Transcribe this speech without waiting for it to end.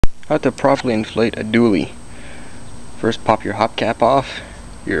How to properly inflate a dually. First, pop your hubcap off,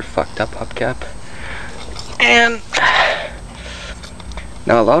 your fucked up hubcap. And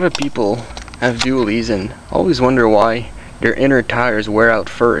now a lot of people have dualies and always wonder why their inner tires wear out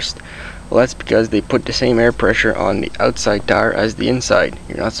first. Well, that's because they put the same air pressure on the outside tire as the inside.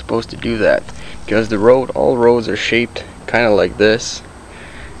 You're not supposed to do that because all roads are shaped kind of like this,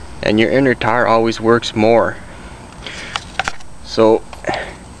 and your inner tire always works more. So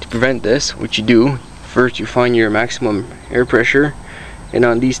to prevent this, what you do, first you find your maximum air pressure, and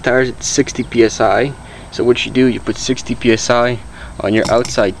on these tires it's 60 psi. So what you do, you put 60 psi on your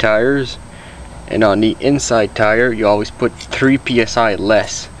outside tires, and on the inside tire you always put 3 psi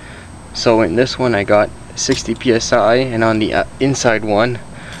less. So in this one I got 60 psi, and on the inside one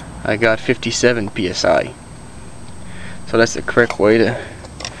I got 57 psi. So that's the correct way to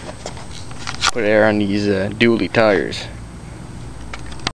put air on these dually tires.